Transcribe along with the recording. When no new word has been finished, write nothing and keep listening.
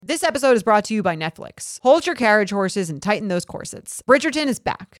This episode is brought to you by Netflix. Hold your carriage horses and tighten those corsets. Bridgerton is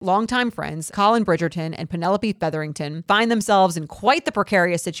back. Longtime friends Colin Bridgerton and Penelope Featherington find themselves in quite the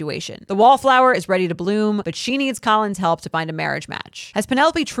precarious situation. The wallflower is ready to bloom, but she needs Colin's help to find a marriage match. Has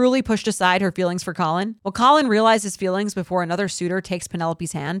Penelope truly pushed aside her feelings for Colin? Will Colin realize his feelings before another suitor takes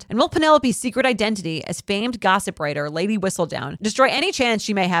Penelope's hand? And will Penelope's secret identity as famed gossip writer Lady Whistledown destroy any chance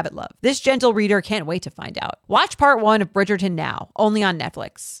she may have at love? This gentle reader can't wait to find out. Watch part 1 of Bridgerton now, only on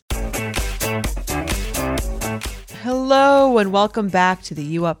Netflix. Hello and welcome back to the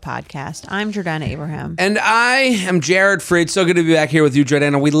You Up podcast. I'm Jordana Abraham. And I am Jared Freed. So good to be back here with you,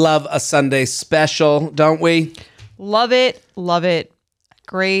 Jordana. We love a Sunday special, don't we? Love it. Love it.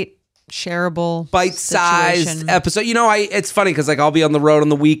 Great, shareable, bite-sized situation. episode. You know, it's funny because I'll be on the road on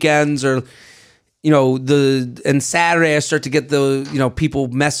the weekends or and Saturday I start to get the people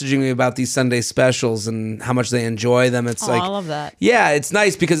messaging me about these Sunday specials and how much they enjoy them. It's I love that. Yeah, it's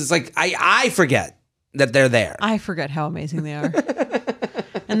nice because it's like I forget that they're there. I forget how amazing they are.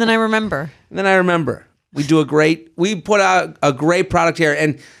 And then I remember. We put out a great product here,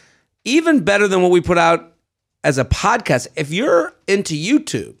 and even better than what we put out as a podcast. If you're into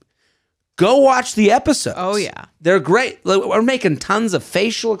YouTube, go watch the episodes. Oh, yeah. They're great. We're making tons of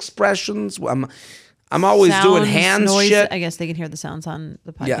facial expressions. I'm always doing hand shit. I guess they can hear the sounds on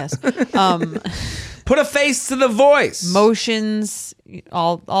the podcast. Yeah. Put a face to the voice. Motions,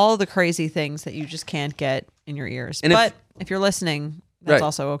 all the crazy things that you just can't get in your ears. And if you're listening, that's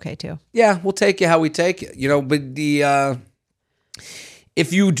also okay too. Yeah, we'll take you how we take you. But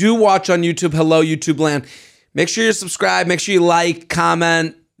if you do watch on YouTube, hello YouTube land, make sure you're subscribed. Make sure you like,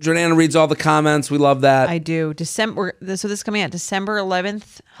 comment. Jordana reads all the comments. We love that. I do. So this is coming out December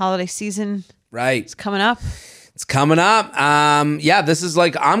 11th, holiday season. Right. It's coming up. Yeah, this is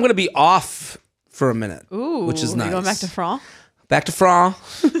I'm going to be off for a minute. Ooh. Which is nice. You going back to France? Back to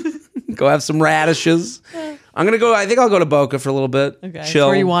France. Go have some radishes. I'm going to go, I think I'll go to Boca for a little bit. Okay. Chill.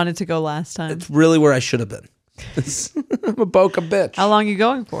 Where you wanted to go last time. It's really where I should have been. I'm a Boca bitch. How long are you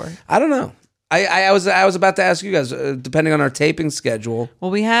going for? I don't know. I was about to ask you guys, depending on our taping schedule.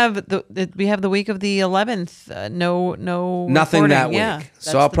 Well, we have the week of the 11th. No, nothing recording. that week. Yeah,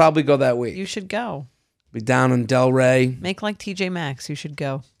 so I'll probably go that week. You should go. Be down in Delray. Make like TJ Maxx. You should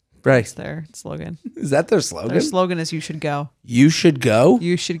go. Right. That's their slogan. Is that their slogan? Their slogan is "You should go." You should go.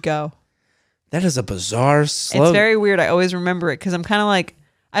 You should go. That is a bizarre slogan. It's very weird. I always remember it because I'm kind of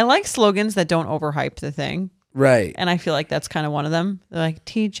I like slogans that don't overhype the thing. Right. And I feel like that's kind of one of them. They're like,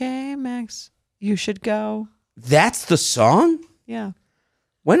 TJ Maxx, you should go. That's the song? Yeah.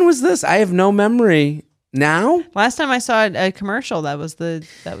 When was this? I have no memory. Now? Last time I saw a commercial, that was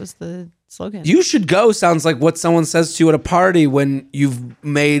the slogan. You should go sounds like what someone says to you at a party when you've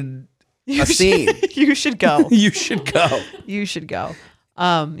made a scene. You should go. You should go. You should go.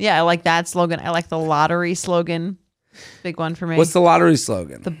 Yeah, I like that slogan. I like the lottery slogan. Big one for me. What's the lottery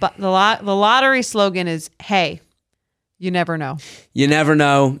slogan? The lottery slogan is, hey, you never know. You never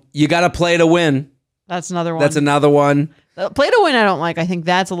know. You got to play to win. That's another one. That's another one. Play to win I don't like. I think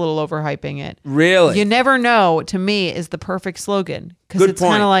that's a little overhyping it. Really? You never know, to me, is the perfect slogan. Because it's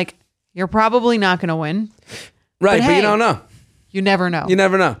kind of like, you're probably not going to win. Right, but hey, you don't know. You never know. You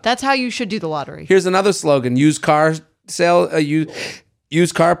never know. That's how you should do the lottery. Here's another slogan. Used car sale,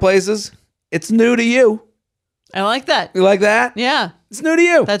 used car places. It's new to you. I like that. You like that? Yeah. It's new to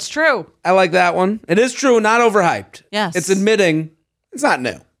you. That's true. I like that one. It is true, not overhyped. Yes. It's admitting it's not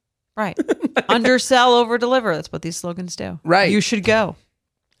new. Right. Undersell, over deliver. That's what these slogans do. Right. You should go.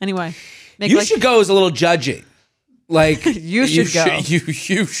 Anyway. You should go is a little judgy. Like you should go.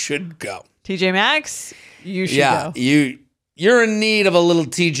 You should go. TJ Maxx, you should go. You're in need of a little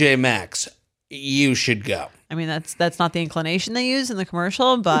TJ Maxx. You should go. I mean, that's not the inclination they use in the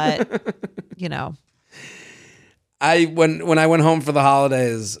commercial, but when I went home for the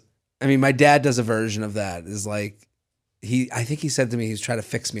holidays, I mean, my dad does a version of that. Is like I think he said to me, he's trying to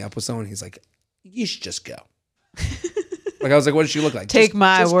fix me up with someone. He's like, you should just go. Like I was like, what does she look like? Take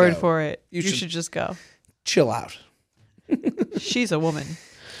my word for it. You should just go. Chill out. She's a woman.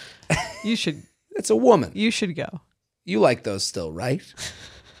 You should. It's a woman. You should go. You like those still, right?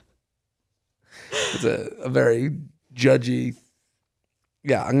 It's a very judgy.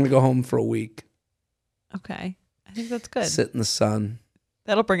 Yeah, I'm going to go home for a week. Okay. I think that's good. Sit in the sun.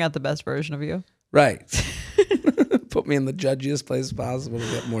 That'll bring out the best version of you. Right. Put me in the judgiest place possible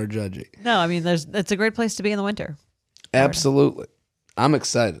to get more judgy. No, I mean, it's a great place to be in the winter. Absolutely. I'm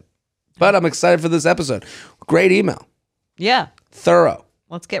excited. But I'm excited for this episode. Great email. Yeah. Thorough.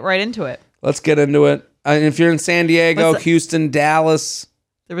 Let's get right into it. Let's get into it. And if you're in San Diego, Houston, Dallas.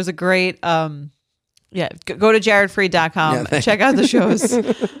 There was a great Yeah, go to jaredfreed.com. Yeah, Check out the shows.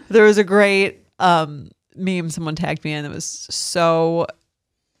 There was a great meme someone tagged me in that was so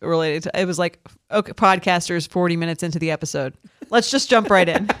related to, it was like, okay, podcasters 40 minutes into the episode. Let's just jump right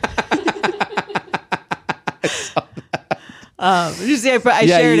in. I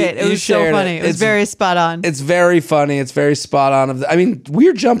shared it. It was so funny. It was very spot on. It's very funny. It's very spot on. I mean,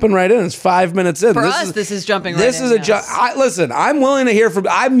 we're jumping right in. It's 5 minutes in. For us, this is jumping right in. This is a jump. Listen, I'm willing to hear from,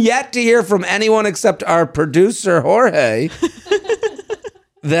 I'm yet to hear from anyone except our producer, Jorge,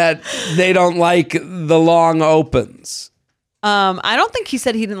 that they don't like the long opens. I don't think he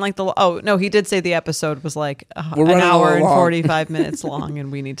said he didn't like the, oh, no, he did say the episode was like We're an hour and long. 45 minutes long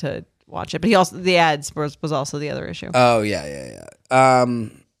and we need to watch it. But he also, the ads was also the other issue. Oh, yeah.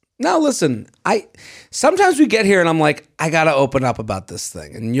 Now listen, sometimes we get here and I'm like, I gotta open up about this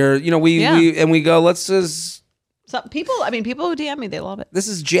thing. And we go, let's just people who DM me, they love it. this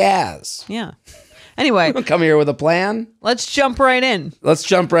is jazz. Yeah. Anyway, Come here with a plan. let's jump right in. Let's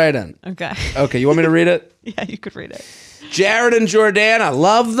jump right in. Okay. Okay, you want me to read it? Yeah, you could read it. Jared and Jordana,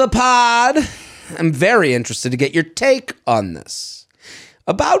 love the pod. I'm very interested to get your take on this.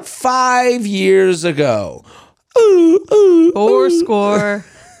 About 5 years ago. Score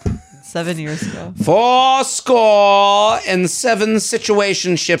 7 years ago. 4-7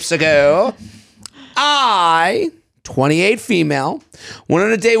 situationships ago. I, 28 female, went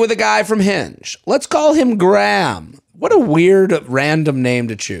on a date with a guy from Hinge. Let's call him Graham. What a weird random name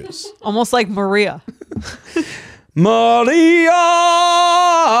to choose. Almost like Maria. Maria,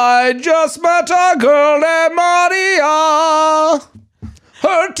 I just met a girl named Maria.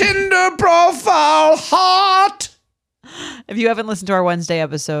 Her Tinder profile hot. If you haven't listened to our Wednesday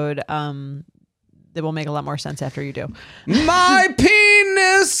episode, it will make a lot more sense after you do. My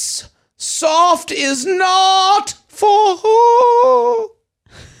penis soft is not for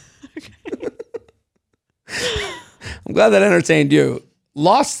I'm glad that entertained you.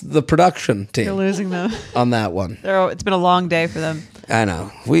 Lost the production You're team losing them. on that one. It's been a long day for them. I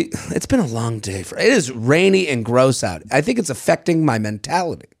know. It's been a long day. It is rainy and gross out. I think it's affecting my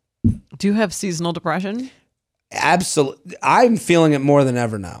mentality. Do you have seasonal depression? Absolutely. I'm feeling it more than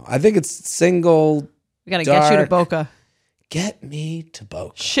ever now. I think it's single. We got to get you to Boca. Get me to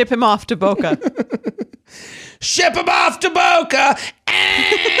Boca. Ship him off to Boca. Ship him off to Boca.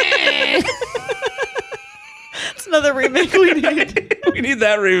 It's another remake we need. We need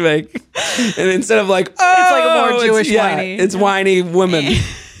that remake. And instead of like, It's like a more Jewish whiny. It's whiny women.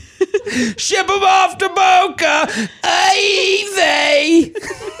 Ship him off to Boca. Ay,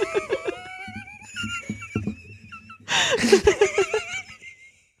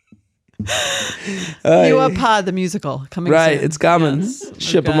 You Up Pod, the musical, coming right, soon. it's coming. Yes.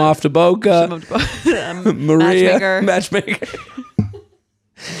 Ship him Okay. off to Boca. Ship him to Boca. Maria. Matchmaker.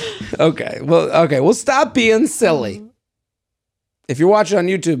 Okay. We'll stop being silly. If you're watching on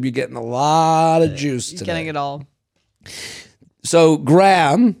YouTube, you're getting a lot of juice today. Getting it all. So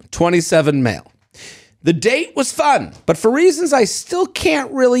Graham, 27 male. The date was fun, but for reasons I still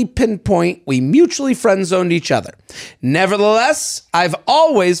can't really pinpoint, we mutually friend-zoned each other. Nevertheless, I've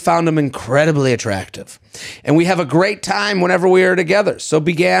always found him incredibly attractive, and we have a great time whenever we are together, so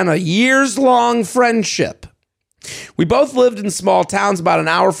began a years-long friendship. We both lived in small towns about an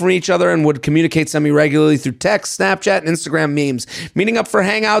hour from each other and would communicate semi-regularly through text, Snapchat, and Instagram memes, meeting up for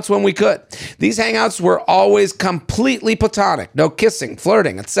hangouts when we could. These hangouts were always completely platonic, no kissing,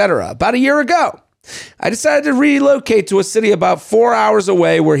 flirting, etc. About a year ago, I decided to relocate to a city about 4 hours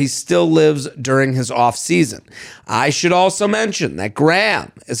away where he still lives during his off season. I should also mention that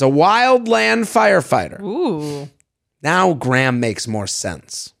Graham is a wildland firefighter. Ooh. Now Graham makes more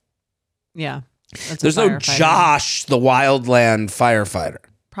sense. Yeah. There's no Josh, the wildland firefighter.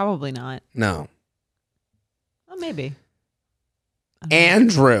 Probably not. No. Well, maybe.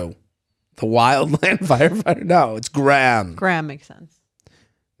 Andrew, the wildland firefighter. No, it's Graham. Graham makes sense.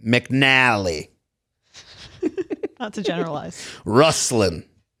 McNally. Not to generalize. Rustlin.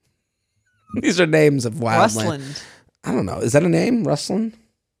 These are names of wildland. Rustland. I don't know. Is that a name? Rustlin?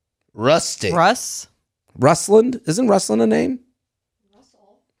 Rusty. Russ? Rustland? Isn't Rustlin a name?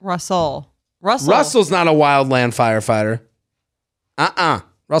 Russell. Russell's not a wildland firefighter.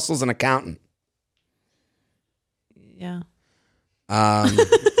 Russell's an accountant. Yeah.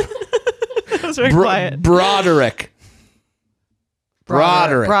 That was very quiet. Broderick.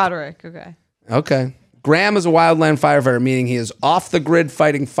 Broderick. Okay. Okay. Graham is a wildland firefighter, meaning he is off the grid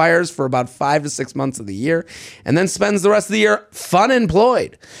fighting fires for about 5 to 6 months of the year, and then spends the rest of the year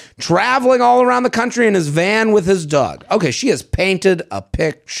fun-employed, traveling all around the country in his van with his dog. Okay, she has painted a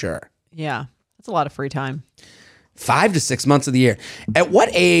picture. Yeah. That's a lot of free time. 5 to 6 months of the year. At what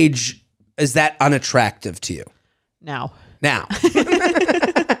age is that unattractive to you? Now.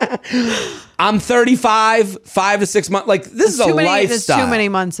 I'm 35, 5 to 6 months. Like, this is a lifestyle. There's too many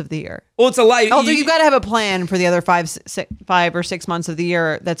months of the year. Well, it's a life. Although you've got to have a plan for the other 5 or 6 months of the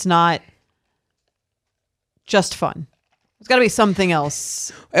year that's not just fun. There's got to be something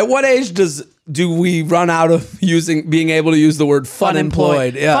else. At what age do we run out of being able to use the word fun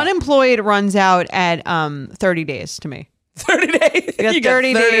employed? Yeah. Fun employed runs out at 30 days to me. 30 days? You got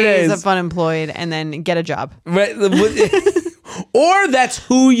 30 days of fun employed and then get a job. Right. Or that's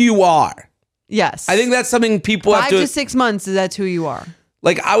who you are. Yes. I think that's something people have 5 to 6 months, that's who you are.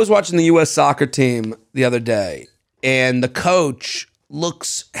 Like, I was watching the U.S. soccer team the other day, and the coach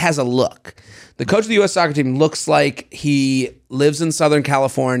has a look. The coach of the U.S. soccer team looks like he lives in Southern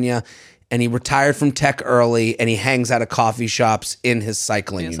California, and he retired from tech early, and he hangs out at coffee shops in his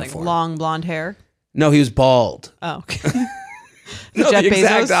cycling uniform. Like long blonde hair? No, he was bald. Oh, okay. No, Jeff the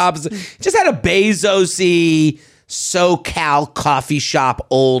exact Bezos? opposite. Just had a Bezos-y SoCal coffee shop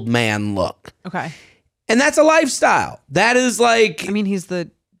old man look. Okay. And that's a lifestyle. That is like, I mean, he's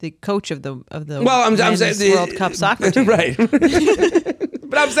the coach of the I'm saying World Cup soccer team. Right.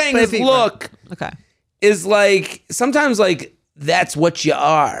 But I'm saying his look is like, sometimes like that's what you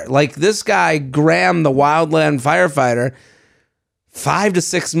are. Like this guy, Graham, the wildland firefighter, 5 to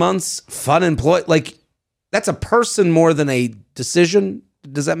 6 months, fun employed. Like that's a person more than a decision.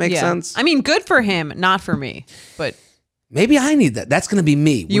 Does that make sense? I mean, good for him, not for me. But maybe I need that. That's going to be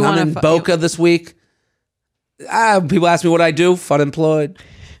me. You when I'm in Boca this week, people ask me what I do. Fun employed.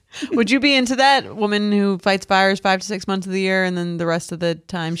 Would you be into that woman who fights fires 5 to 6 months of the year and then the rest of the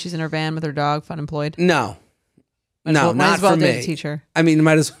time she's in her van with her dog, fun employed? No. Not as well for me. Teacher. I mean,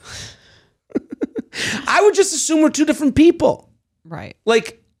 might as I would just assume we're two different people. Right.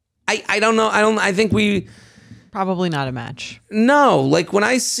 Like, I don't know. I think we... Probably not a match. No. Like, when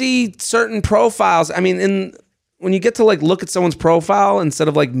I see certain profiles, I mean, when you get to, like, look at someone's profile instead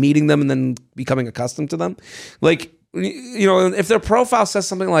of, like, meeting them and then becoming accustomed to them, like, you know, if their profile says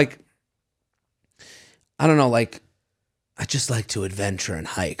something like, I don't know, like, I just like to adventure and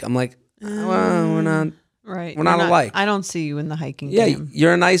hike. I'm like, well, we're not... Right. We're not alike. I don't see you in the hiking game. Yeah,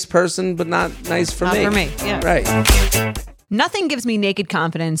 you're a nice person, but not nice for me. Not for me, yeah. Right. Nothing gives me naked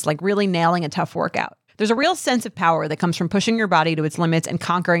confidence like really nailing a tough workout. There's a real sense of power that comes from pushing your body to its limits and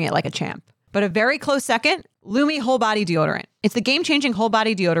conquering it like a champ. But a very close second, Lumi Whole Body Deodorant. It's the game-changing whole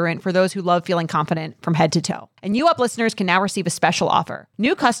body deodorant for those who love feeling confident from head to toe. And You Up listeners can now receive a special offer.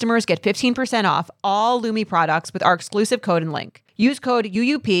 New customers get 15% off all Lumi products with our exclusive code and link. Use code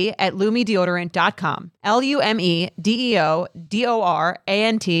UUP at LumiDeodorant.com.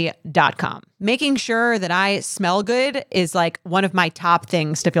 LumiDeodorant.com. Making sure that I smell good is like one of my top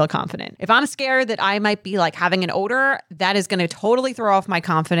things to feel confident. If I'm scared that I might be like having an odor, that is going to totally throw off my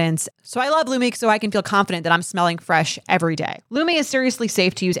confidence. So I love Lumi so I can feel confident that I'm smelling fresh every day. Lumi is seriously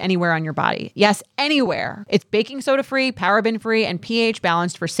safe to use anywhere on your body. Yes, anywhere. It's baking soda free, paraben free, and pH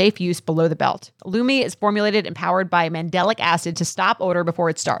balanced for safe use below the belt. Lumi is formulated and powered by mandelic acid to stop odor before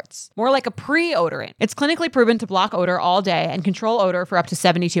it starts. More like a pre-odorant. It's clinically proven to block odor all day and control odor for up to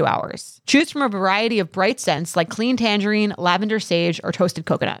 72 hours. Choose from a variety of bright scents like clean tangerine, lavender sage, or toasted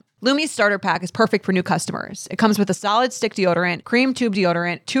coconut. Lumi's starter pack is perfect for new customers. It comes with a solid stick deodorant, cream tube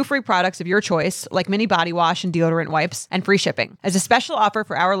deodorant, 2 free products of your choice, like mini body wash and deodorant wipes, and free shipping. As a special offer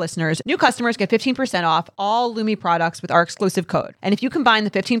for our listeners, new customers get 15% off all Lumi products with our exclusive code. And if you combine the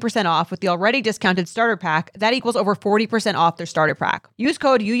 15% off with the already discounted starter pack, that equals over 40% off their starter pack. Use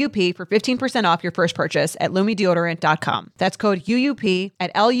code UUP for 15% off your first purchase at LumiDeodorant.com. That's code UUP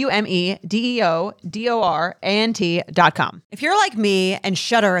at LumiDeodorant.com. If you're like me and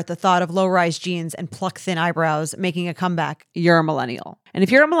shudder at the thought of low-rise jeans and pluck-thin eyebrows making a comeback, you're a millennial. And if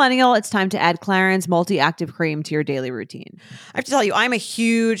you're a millennial, it's time to add Clarins Multi-Active Cream to your daily routine. I have to tell you, I'm a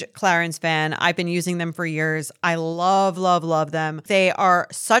huge Clarins fan. I've been using them for years. I love, love, love them. They are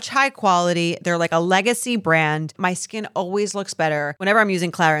such high quality. They're like a legacy brand. My skin always looks better whenever I'm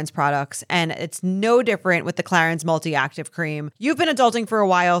using Clarins products, and it's no different with the Clarins Multi-Active Cream. You've been adulting for a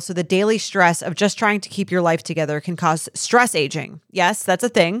while, so the daily stress of just trying to keep your life together can cause stress aging. Yes, that's a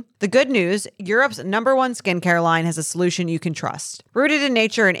thing. The good news, Europe's #1 skincare line has a solution you can trust. Rooted in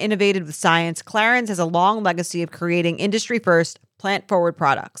nature and innovated with science, Clarins has a long legacy of creating industry-first, plant-forward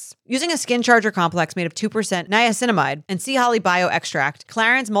products. Using a skin charger complex made of 2% niacinamide and sea holly bio extract,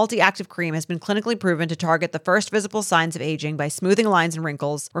 Clarins Multi-Active Cream has been clinically proven to target the first visible signs of aging by smoothing lines and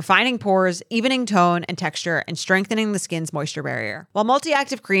wrinkles, refining pores, evening tone and texture, and strengthening the skin's moisture barrier. While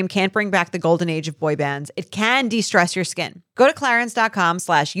Multi-Active Cream can't bring back the golden age of boy bands, it can de-stress your skin. Go to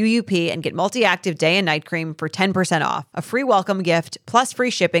clarins.com/UUP and get Multi-Active Day and Night Cream for 10% off, a free welcome gift, plus free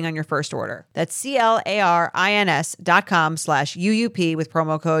shipping on your first order. That's clarins.com/UUP with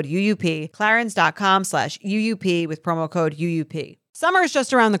promo code UUP, clarins.com/UUP with promo code UUP. Summer is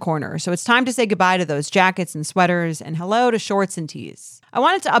just around the corner, so it's time to say goodbye to those jackets and sweaters and hello to shorts and tees. I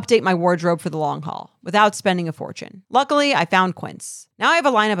wanted to update my wardrobe for the long haul without spending a fortune. Luckily, I found Quince. Now I have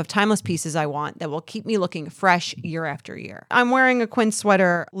a lineup of timeless pieces I want that will keep me looking fresh year after year. I'm wearing a Quince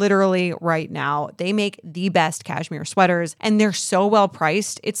sweater literally right now. They make the best cashmere sweaters and they're so well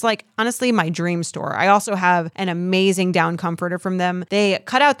priced. It's like honestly my dream store. I also have an amazing down comforter from them. They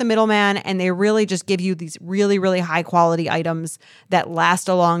cut out the middleman and they really just give you these really, really high quality items that last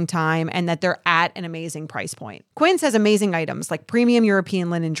a long time and that they're at an amazing price point. Quince has amazing items like premium European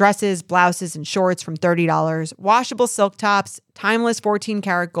linen dresses, blouses, and shorts from $30, washable silk tops, timeless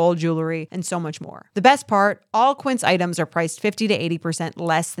 14-karat gold jewelry, and so much more. The best part, all Quince items are priced 50 to 80%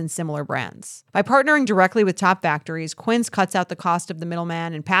 less than similar brands. By partnering directly with top factories, Quince cuts out the cost of the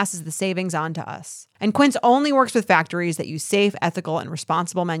middleman and passes the savings on to us. And Quince only works with factories that use safe, ethical, and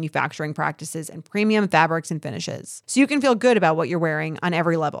responsible manufacturing practices and premium fabrics and finishes, so you can feel good about what you're wearing on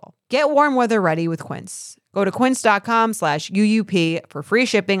every level. Get warm weather ready with Quince. Go to quince.com/UUP for free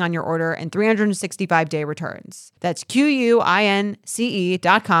shipping on your order and 365-day returns. That's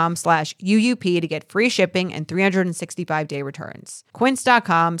QUINCE.com/UUP to get free shipping and 365-day returns.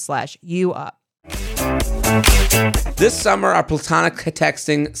 Quince.com/UUP. This summer, our platonic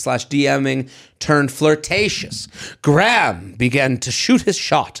texting/DMing turned flirtatious. Graham began to shoot his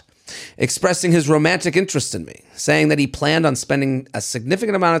shot, expressing his romantic interest in me, saying that he planned on spending a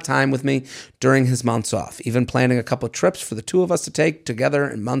significant amount of time with me during his months off, even planning a couple of trips for the two of us to take together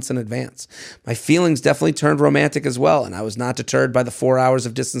in months in advance. My feelings definitely turned romantic as well, and I was not deterred by the 4 hours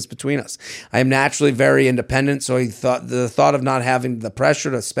of distance between us. I am naturally very independent, so the thought of not having the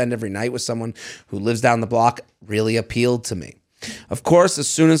pressure to spend every night with someone who lives down the block really appealed to me. Of course, as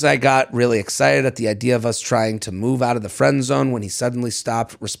soon as I got really excited at the idea of us trying to move out of the friend zone when he suddenly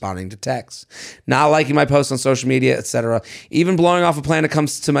stopped responding to texts, not liking my posts on social media, etc., even blowing off a plan to come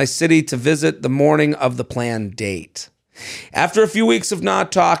to my city to visit the morning of the planned date. After a few weeks of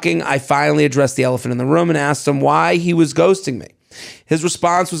not talking, I finally addressed the elephant in the room and asked him why he was ghosting me. His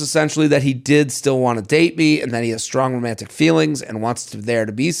response was essentially that he did still want to date me and that he has strong romantic feelings and wants there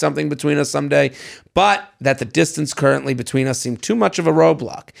to be something between us someday, but that the distance currently between us seemed too much of a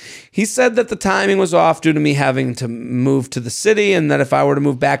roadblock. He said that the timing was off due to me having to move to the city and that if I were to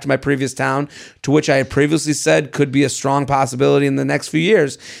move back to my previous town, to which I had previously said could be a strong possibility in the next few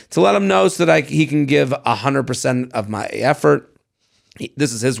years, to let him know so that he can give 100% of my effort.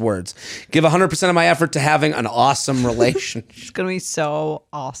 This is his words. Give 100% of my effort to having an awesome relationship. It's going to be so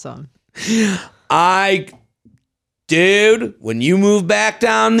awesome. Dude, when you move back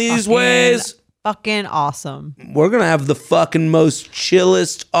down these ways, fucking awesome. We're going to have the fucking most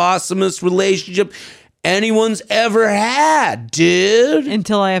chillest, awesomest relationship anyone's ever had, dude.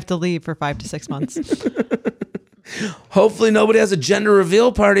 Until I have to leave for 5 to 6 months. Hopefully nobody has a gender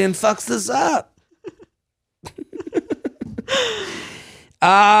reveal party and fucks this up.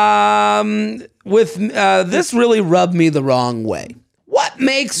 This really rubbed me the wrong way. What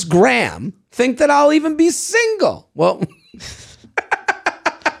makes Graham think that I'll even be single? Well,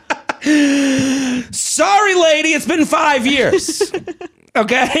 sorry, lady, it's been 5 years.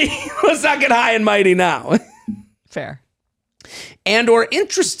 Okay, let's not get high and mighty now. Fair. And or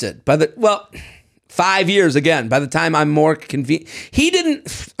interested by 5 years again. By the time I'm more convenient, he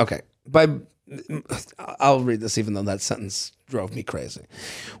didn't. Okay, I'll read this even though that sentence drove me crazy.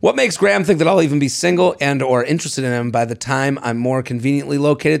 What makes Graham think that I'll even be single and or interested in him by the time I'm more conveniently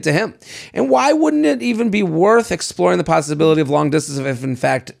located to him? And why wouldn't it even be worth exploring the possibility of long distance if in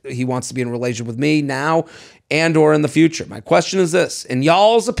fact he wants to be in a relationship with me now and or in the future? My question is this, in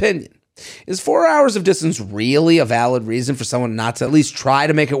y'all's opinion, is 4 hours of distance really a valid reason for someone not to at least try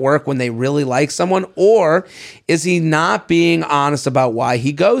to make it work when they really like someone? Or is he not being honest about why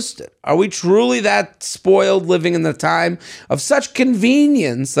he ghosted? Are we truly that spoiled living in the time of such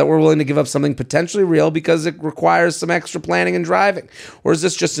convenience that we're willing to give up something potentially real because it requires some extra planning and driving? Or is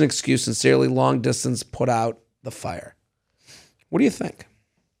this just an excuse? Sincerely, long distance put out the fire. What do you think?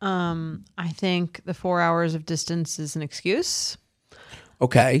 I think the 4 hours of distance is an excuse.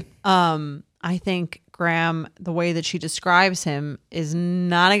 Okay. I think Graham, the way that she describes him, is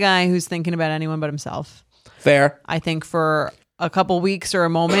not a guy who's thinking about anyone but himself. Fair. I think for a couple weeks or a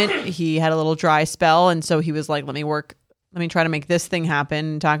moment, he had a little dry spell. And so he was like, let me try to make this thing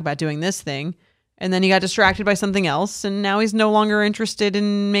happen and talk about doing this thing. And then he got distracted by something else. And now he's no longer interested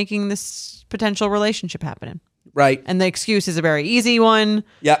in making this potential relationship happen. Right. And the excuse is a very easy one.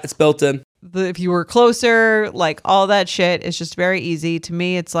 Yeah, it's built in. If you were closer, like all that shit is just very easy. To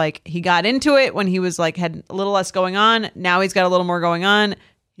me, it's like he got into it when he was like, had a little less going on. Now he's got a little more going on.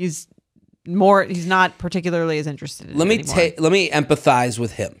 He's not particularly as interested in Let me empathize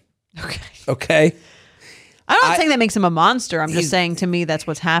with him. Okay. I'm not saying that makes him a monster. I'm just saying, to me, that's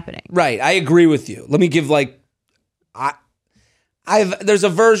what's happening. Right. I agree with you. Let me give there's a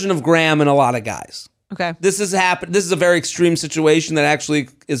version of Graham in a lot of guys. Okay. This has happened. This is a very extreme situation that actually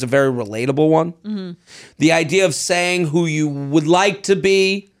is a very relatable one. Mm-hmm. The idea of saying who you would like to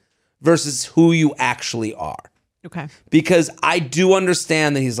be versus who you actually are. Okay. Because I do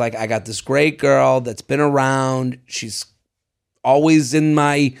understand that he's like, I got this great girl that's been around. She's always in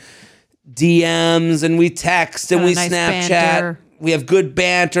my DMs and we text and we Snapchat. Banter. We have good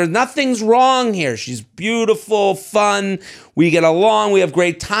banter. Nothing's wrong here. She's beautiful, fun. We get along. We have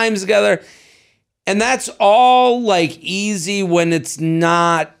great times together. And that's all like easy when it's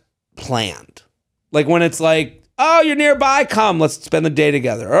not planned. Like when it's like, oh, you're nearby, come, let's spend the day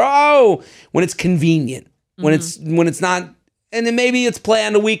together. Or oh, when it's convenient. When it's not, and then maybe it's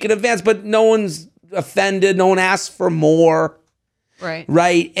planned a week in advance, but no one's offended. No one asks for more. Right.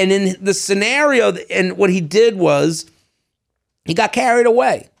 Right. And in the scenario, and what he did was he got carried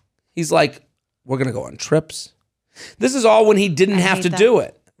away. He's like, we're going to go on trips. This is all when he didn't have to do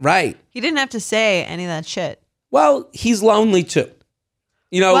it. Right. He didn't have to say any of that shit. Well, he's lonely too.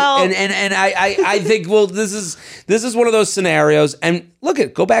 You know, and I think, well, this is one of those scenarios. And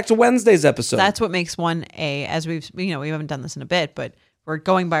go back to Wednesday's episode. That's what makes 1A, as we haven't done this in a bit, but we're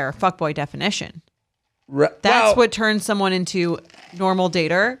going by our fuckboy definition. That's what turns someone into normal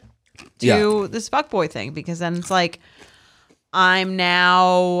dater to this fuckboy thing, because then it's like, I'm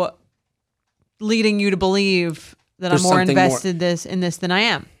now leading you to believe that I'm more invested in this than I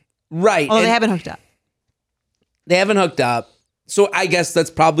am. Right. Although they haven't hooked up. They haven't hooked up. So I guess that's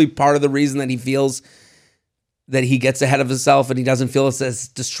probably part of the reason that he feels that he gets ahead of himself and he doesn't feel it's as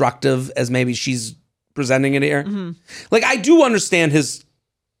destructive as maybe she's presenting it here. Mm-hmm. Like, I do understand his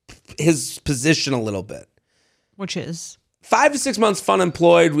position a little bit. Which is? 5 to 6 months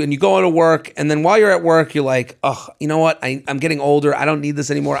unemployed, when you go into work, and then while you're at work, you're like, oh, you know what? I'm getting older. I don't need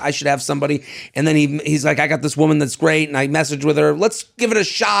this anymore. I should have somebody. And then he's like, I got this woman that's great, and I message with her. Let's give it a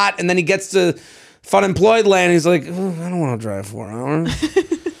shot. And then he gets to fun employed land. He's like, oh, I don't want to drive 4 hours.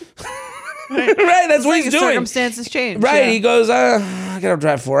 Right, that's what he's doing. Circumstances change. Right, yeah. He goes, I got to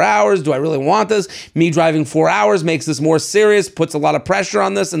drive 4 hours. Do I really want this? Me driving 4 hours makes this more serious, puts a lot of pressure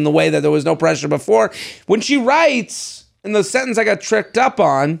on this in the way that there was no pressure before. When she writes, in the sentence I got tricked up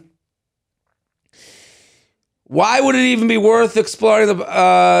on, why would it even be worth exploring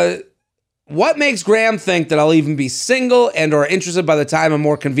what makes Graham think that I'll even be single and or interested by the time I'm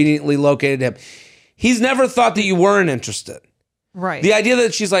more conveniently located to him? He's never thought that you weren't interested. Right. The idea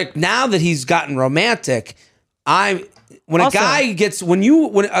that she's like, now that he's gotten romantic, a guy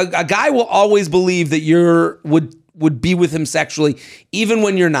will always believe that would be with him sexually, even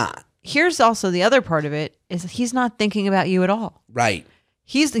when you're not. Here's also the other part of it, is he's not thinking about you at all. Right.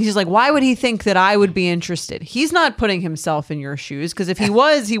 He's like, why would he think that I would be interested? He's not putting himself in your shoes, because if he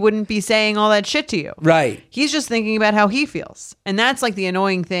was, he wouldn't be saying all that shit to you. Right. He's just thinking about how he feels. And that's like the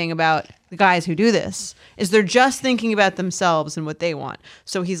annoying thing about the guys who do this, is they're just thinking about themselves and what they want.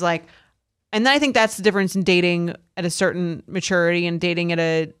 So he's like, and I think that's the difference in dating at a certain maturity and dating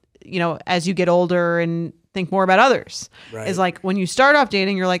at as you get older and think more about others. Right. Is like, when you start off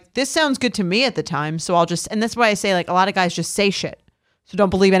dating, you're like, this sounds good to me at the time, so I'll just, and that's why I say, like, a lot of guys just say shit. So don't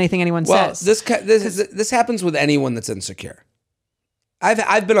believe anything anyone says. This happens with anyone that's insecure.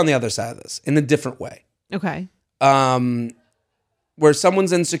 I've been on the other side of this in a different way. Okay. Where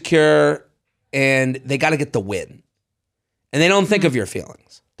someone's insecure and they got to get the win, and they don't think of your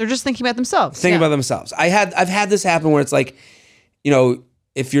feelings. They're just thinking about themselves. Thinking about themselves. I've had this happen where it's like,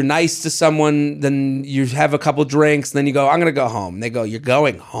 if you're nice to someone, then you have a couple drinks, and then you go, I'm going to go home. And they go, you're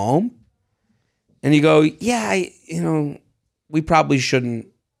going home? And you go, yeah, we probably shouldn't.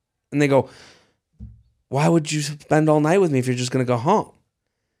 And they go, why would you spend all night with me if you're just going to go home?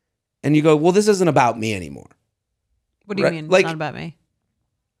 And you go, well, this isn't about me anymore. What do you mean? It's not about me?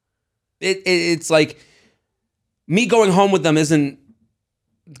 It's like, me going home with them isn't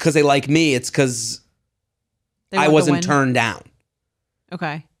because they like me. It's because I wasn't turned down.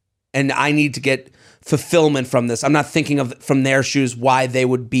 Okay. And I need to get fulfillment from this. I'm not thinking of from their shoes why they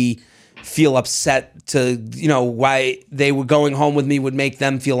would feel upset to, why they were going home with me would make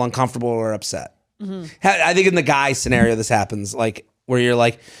them feel uncomfortable or upset. I think in the guy scenario, this happens, like where you're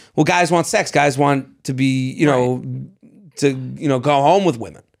like, well, guys want sex. Guys want to be, go home with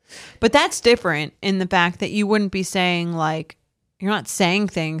women. But that's different in the fact that you wouldn't be saying like, you're not saying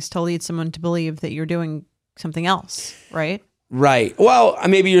things to lead someone to believe that you're doing something else, right? Right. Well,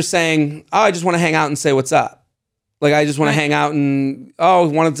 maybe you're saying, oh, I just want to hang out and say what's up. Like, I just want to hang out and,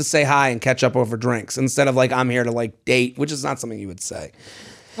 wanted to say hi and catch up over drinks instead of like, I'm here to like date, which is not something you would say.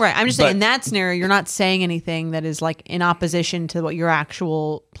 Right. I'm just saying in that scenario, you're not saying anything that is like in opposition to what your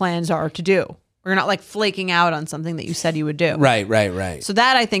actual plans are to do. Or you're not like flaking out on something that you said you would do. Right. So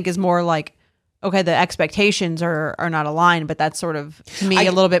that I think is more like, okay, the expectations are not aligned, but that's sort of, to me,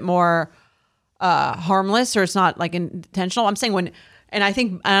 a little bit more harmless, or it's not like intentional. I'm saying and I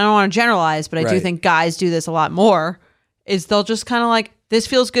think, I don't want to generalize, but I do think guys do this a lot more, is they'll just kind of like, this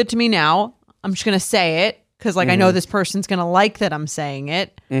feels good to me now. I'm just going to say it because like I know this person's going to like that I'm saying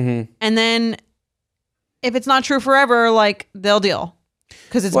it. Mm-hmm. And then if it's not true forever, like they'll deal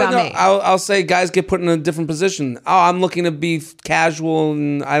because it's about me. I'll say guys get put in a different position. Oh, I'm looking to be casual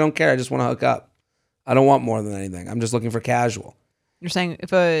and I don't care. I just want to hook up. I don't want more than anything. I'm just looking for casual. You're saying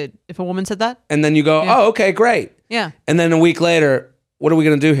if a woman said that? And then you go, oh, okay, great. Yeah. And then a week later, what are we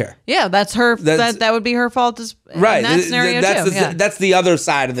going to do here? Yeah, that's her. That would be her fault. Right. In that scenario That's the other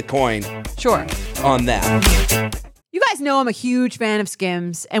side of the coin. Sure. On that. You guys know I'm a huge fan of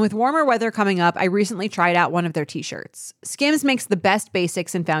Skims, and with warmer weather coming up, I recently tried out one of their t-shirts. Skims makes the best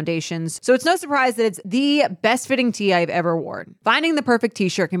basics and foundations, so it's no surprise that it's the best fitting tee I've ever worn. Finding the perfect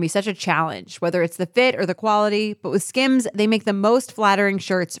t-shirt can be such a challenge, whether it's the fit or the quality, but with Skims, they make the most flattering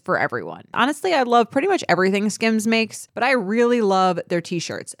shirts for everyone. Honestly, I love pretty much everything Skims makes, but I really love their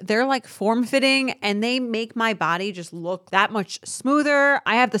t-shirts. They're like form-fitting, and they make my body just look that much smoother.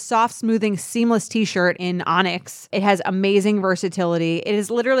 I have the soft, smoothing, seamless t-shirt in Onyx. It has amazing versatility. It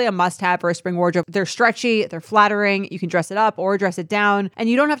is literally a must-have for a spring wardrobe. They're stretchy, they're flattering, you can dress it up or dress it down, and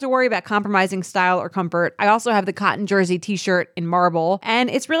you don't have to worry about compromising style or comfort. I also have the cotton jersey t-shirt in marble, and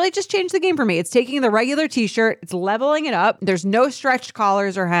it's really just changed the game for me. It's taking the regular t-shirt, it's leveling it up, there's no stretched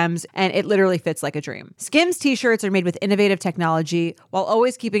collars or hems, and it literally fits like a dream. Skims t-shirts are made with innovative technology while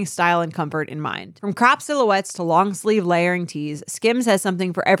always keeping style and comfort in mind. From crop silhouettes to long sleeve layering tees, Skims has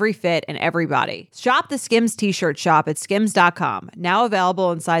something for every fit and every body. Shop the Skims t-shirt shop at skims.com, now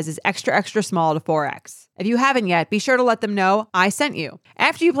available in sizes extra, extra small to 4X. If you haven't yet, be sure to let them know I sent you.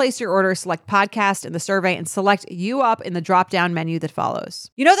 After you place your order, select podcast in the survey and select you up in the drop-down menu that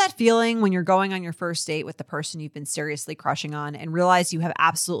follows. You know that feeling when you're going on your first date with the person you've been seriously crushing on and realize you have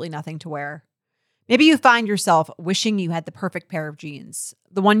absolutely nothing to wear? Maybe you find yourself wishing you had the perfect pair of jeans,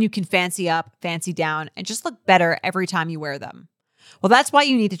 the one you can fancy up, fancy down, and just look better every time you wear them. Well, that's why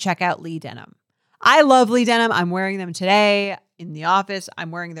you need to check out Lee Denim. I love Lee Denim. I'm wearing them today in the office. I'm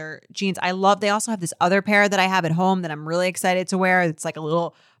wearing their jeans. They also have this other pair that I have at home that I'm really excited to wear. It's like a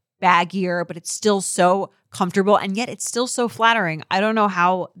little baggier, but it's still so comfortable and yet it's still so flattering. I don't know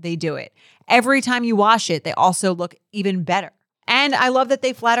how they do it. Every time you wash it, they also look even better. And I love that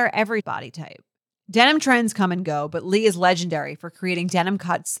they flatter every body type. Denim trends come and go, but Lee is legendary for creating denim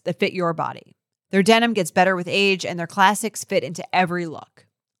cuts that fit your body. Their denim gets better with age and their classics fit into every look.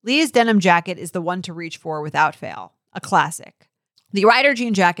 Lee's denim jacket is the one to reach for without fail, a classic. The Rider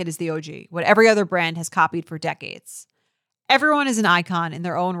jean jacket is the OG, what every other brand has copied for decades. Everyone is an icon in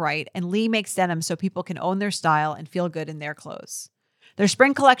their own right, and Lee makes denim so people can own their style and feel good in their clothes. Their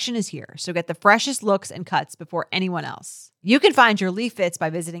spring collection is here, so get the freshest looks and cuts before anyone else. You can find your Lee fits by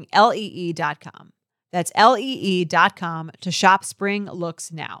visiting lee.com. That's lee.com to shop spring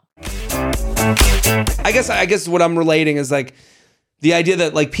looks now. I guess what I'm relating is like, the idea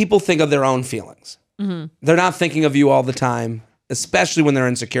that like people think of their own feelings. Mm-hmm. They're not thinking of you all the time, especially when they're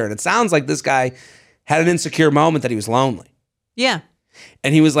insecure. And it sounds like this guy had an insecure moment that he was lonely. Yeah.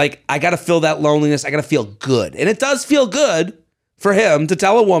 And he was like, I got to fill that loneliness. I got to feel good. And it does feel good for him to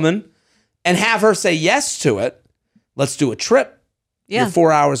tell a woman and have her say yes to it. Let's do a trip. Yeah. You're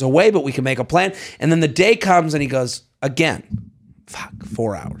 4 hours away, but we can make a plan. And then the day comes and he goes, again,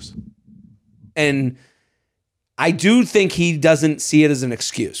 4 hours. And I do think he doesn't see it as an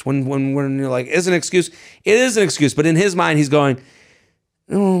excuse. When you're like, it's an excuse, it is an excuse. But in his mind, he's going,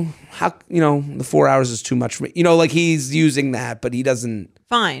 oh, how, the 4 hours is too much for me. Like he's using that, but he doesn't.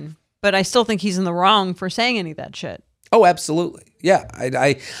 Fine. But I still think he's in the wrong for saying any of that shit. Oh, absolutely. Yeah.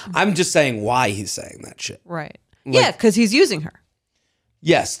 I'm just saying why he's saying that shit. Right. Like, yeah, because he's using her.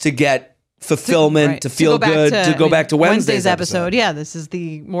 Yes, to get fulfillment, to feel good, to go back to Wednesday's episode. Yeah, this is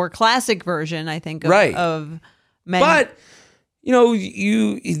the more classic version, I think, Right. of men. But,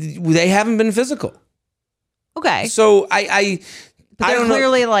 they haven't been physical. Okay. So But I they're don't know.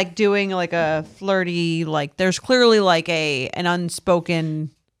 clearly like doing like a flirty, like there's clearly like an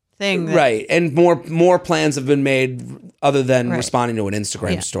unspoken thing. Right. And more plans have been made other than Right. responding to an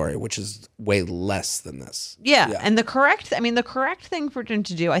Instagram Yeah. story, which is way less than this. Yeah. And the correct thing for him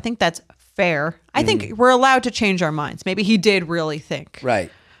to do, I think that's fair. I think we're allowed to change our minds. Maybe he did really think.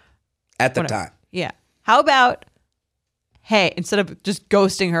 Right. At the Whatever. time. Yeah. How about, hey, instead of just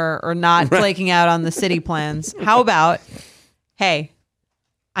ghosting her or not flaking out on the city plans, how about, hey,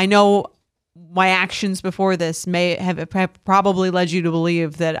 I know my actions before this may have probably led you to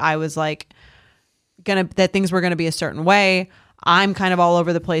believe that I was like that things were gonna be a certain way. I'm kind of all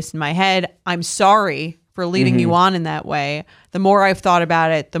over the place in my head. I'm sorry for leading you on in that way. The more I've thought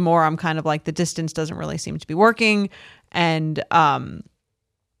about it, the more I'm kind of like the distance doesn't really seem to be working. And I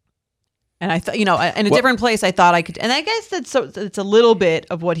thought, in a different place, I thought I could, and I guess it's a little bit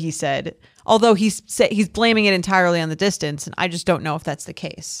of what he said, although he's blaming it entirely on the distance, and I just don't know if that's the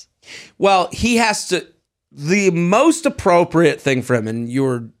case. Well, he has to. The most appropriate thing for him, and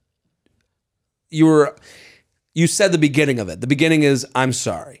you said the beginning of it. The beginning is, I'm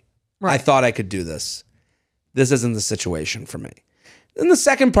sorry. Right. I thought I could do this. This isn't the situation for me. Then the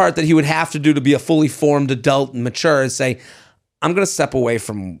second part that he would have to do to be a fully formed adult and mature is say, I'm going to step away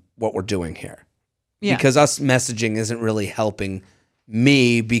from what we're doing here. Yeah. Because us messaging isn't really helping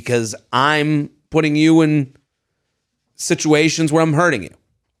me because I'm putting you in situations where I'm hurting you.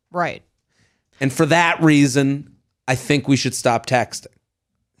 Right. And for that reason, I think we should stop texting.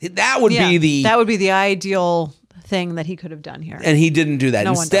 That would be the ideal thing that he could have done here. And he didn't do that.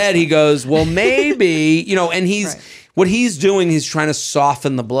 No one does Instead, that. he goes, well, maybe, and Right. what he's doing, he's trying to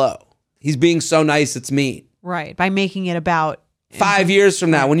soften the blow. He's being so nice, it's mean. Right. By making it about 5 years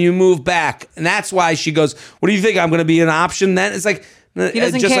from now, when you move back. And that's why she goes, what do you think? I'm going to be an option then? It's like,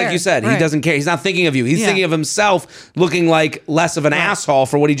 doesn't just care. like you said, Right. he doesn't care. He's not thinking of you. He's Yeah. thinking of himself looking like less of an asshole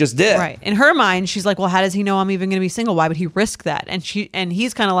for what he just did. Right. In her mind, she's like, well, how does he know I'm even going to be single? Why would he risk that? And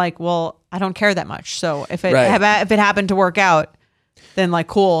he's kind of like, well, I don't care that much. So if it happened to work out, then like,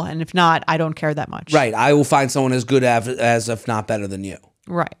 cool. And if not, I don't care that much. Right. I will find someone as good as if not better than you.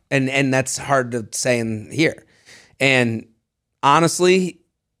 Right. And that's hard to say in here. And honestly,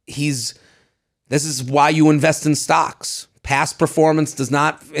 this is why you invest in stocks. Past performance does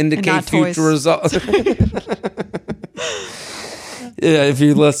not indicate future results. Yeah, if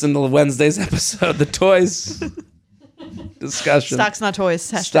you listen to Wednesday's episode, the toys discussion. Stocks, not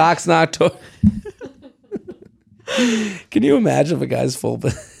toys. Hashtag. Stocks, not toys. Can you imagine if a guy's full of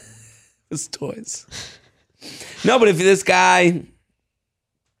his toys? No, but if this guy,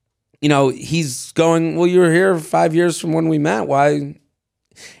 he's going, well, you were here 5 years from when we met. Why?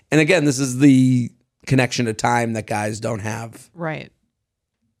 And again, this is the connection to time that guys don't have. Right.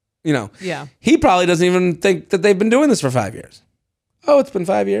 Yeah. He probably doesn't even think that they've been doing this for 5 years. Oh, it's been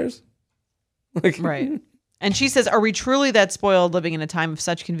 5 years? Right. And she says, are we truly that spoiled living in a time of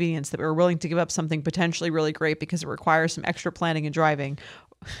such convenience that we're willing to give up something potentially really great because it requires some extra planning and driving?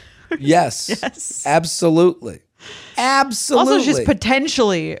 Yes. Yes. Absolutely. Absolutely. Also, she's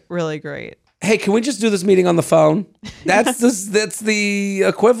potentially really great. Hey, can we just do this meeting on the phone? That's the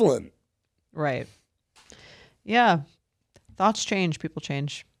equivalent. Right. Yeah. Thoughts change. People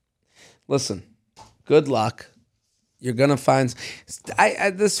change. Listen, good luck. You're going to find...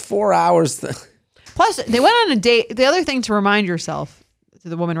 this 4 hours... Plus, they went on a date. The other thing to remind yourself, to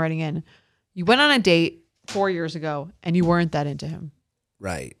the woman writing in, you went on a date 4 years ago and you weren't that into him.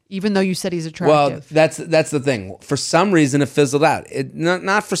 Right. Even though you said he's attractive. Well, that's the thing. For some reason, it fizzled out.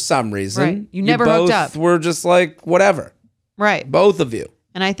 Not for some reason. Right. You never hooked up. We're just like, whatever. Right. Both of you.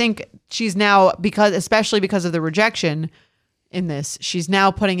 And I think she's now, especially because of the rejection in this, she's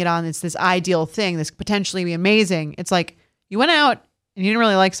now putting it on. It's this ideal thing. This could potentially be amazing. It's like you went out and you didn't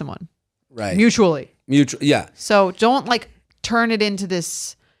really like someone. Right. Mutually. Yeah. So don't turn it into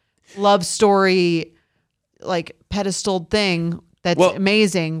this love story, pedestaled thing that's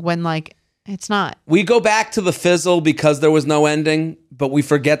amazing when it's not. We go back to the fizzle because there was no ending, but we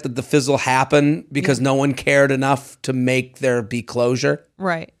forget that the fizzle happened because no one cared enough to make there be closure.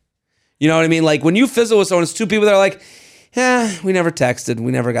 Right. You know what I mean? Like when you fizzle with someone, it's two people that are like, we never texted.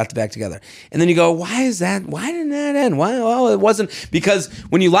 We never got back together. And then you go, why is that? Why didn't that end? Why? Well, it wasn't. Because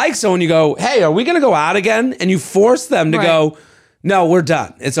when you like someone, you go, hey, are we going to go out again? And you force them to go, no, we're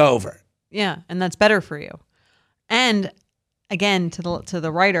done. It's over. Yeah. And that's better for you. And again, to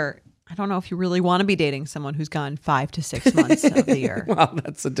the writer, I don't know if you really want to be dating someone who's gone 5 to 6 months of the year. Well,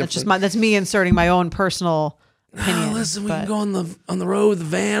 that's a different. That's me inserting my own personal opinion. Listen, we can go on the road with the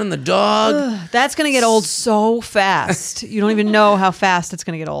van and the dog. That's going to get old so fast. You don't even know how fast it's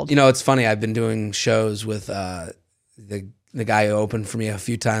going to get old. You know, it's funny. I've been doing shows with the guy who opened for me a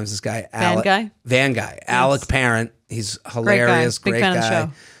few times. This guy, Van Guy, yes. Alec Parent. He's hilarious, great guy. Big fan of the show.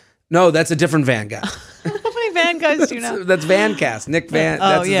 No, that's a different Van Guy. How many Van Guys do you know? That's Vancast. Nick Van.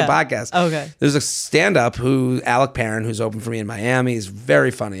 That's the podcast. Okay. There's a stand-up Alec Parent, who's open for me in Miami. He's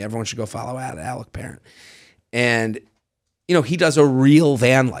very funny. Everyone should go follow Alec Parent. And, you know, he does a real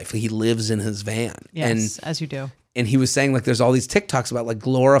van life. He lives in his van. Yes, as you do. And he was saying, like, there's all these TikToks about, like,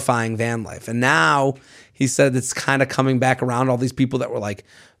 glorifying van life. And now he said it's kind of coming back around. All these people that were, like,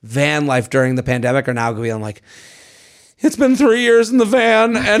 van life during the pandemic are now going to be on, like, it's been 3 years in the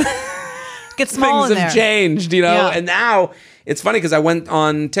van and get small things have changed, you know? Yeah. And now it's funny because I went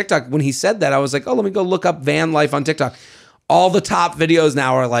on TikTok. When he said that, I was like, oh, let me go look up van life on TikTok. All the top videos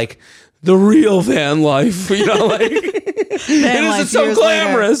now are like, the real van life, you know, like it's so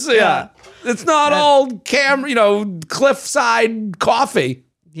glamorous. Yeah. It's not all cliffside coffee.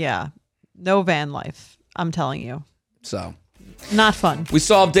 Yeah. No van life. I'm telling you. So not fun. We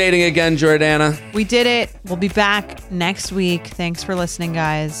solved dating again, Jordana. We did it. We'll be back next week. Thanks for listening,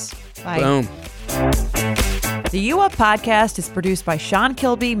 guys. Bye. Boom. The U Up podcast is produced by Sean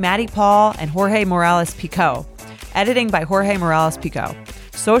Kilby, Maddie Paul, and Jorge Morales Pico. Editing by Jorge Morales Pico.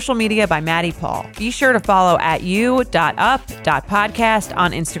 Social media by Maddie Paul. Be sure to follow at u.up.podcast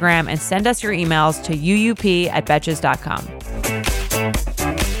on Instagram and send us your emails to uup@betches.com.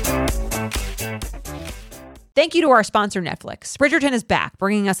 Thank you to our sponsor, Netflix. Bridgerton is back,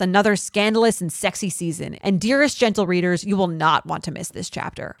 bringing us another scandalous and sexy season. And dearest gentle readers, you will not want to miss this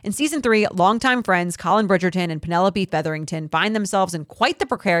chapter. In season 3, longtime friends Colin Bridgerton and Penelope Featherington find themselves in quite the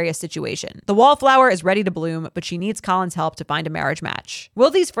precarious situation. The wallflower is ready to bloom, but she needs Colin's help to find a marriage match. Will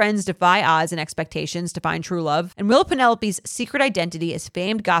these friends defy odds and expectations to find true love? And will Penelope's secret identity as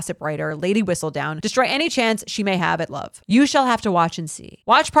famed gossip writer Lady Whistledown destroy any chance she may have at love? You shall have to watch and see.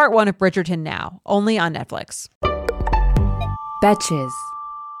 Watch part 1 of Bridgerton now, only on Netflix. Betches.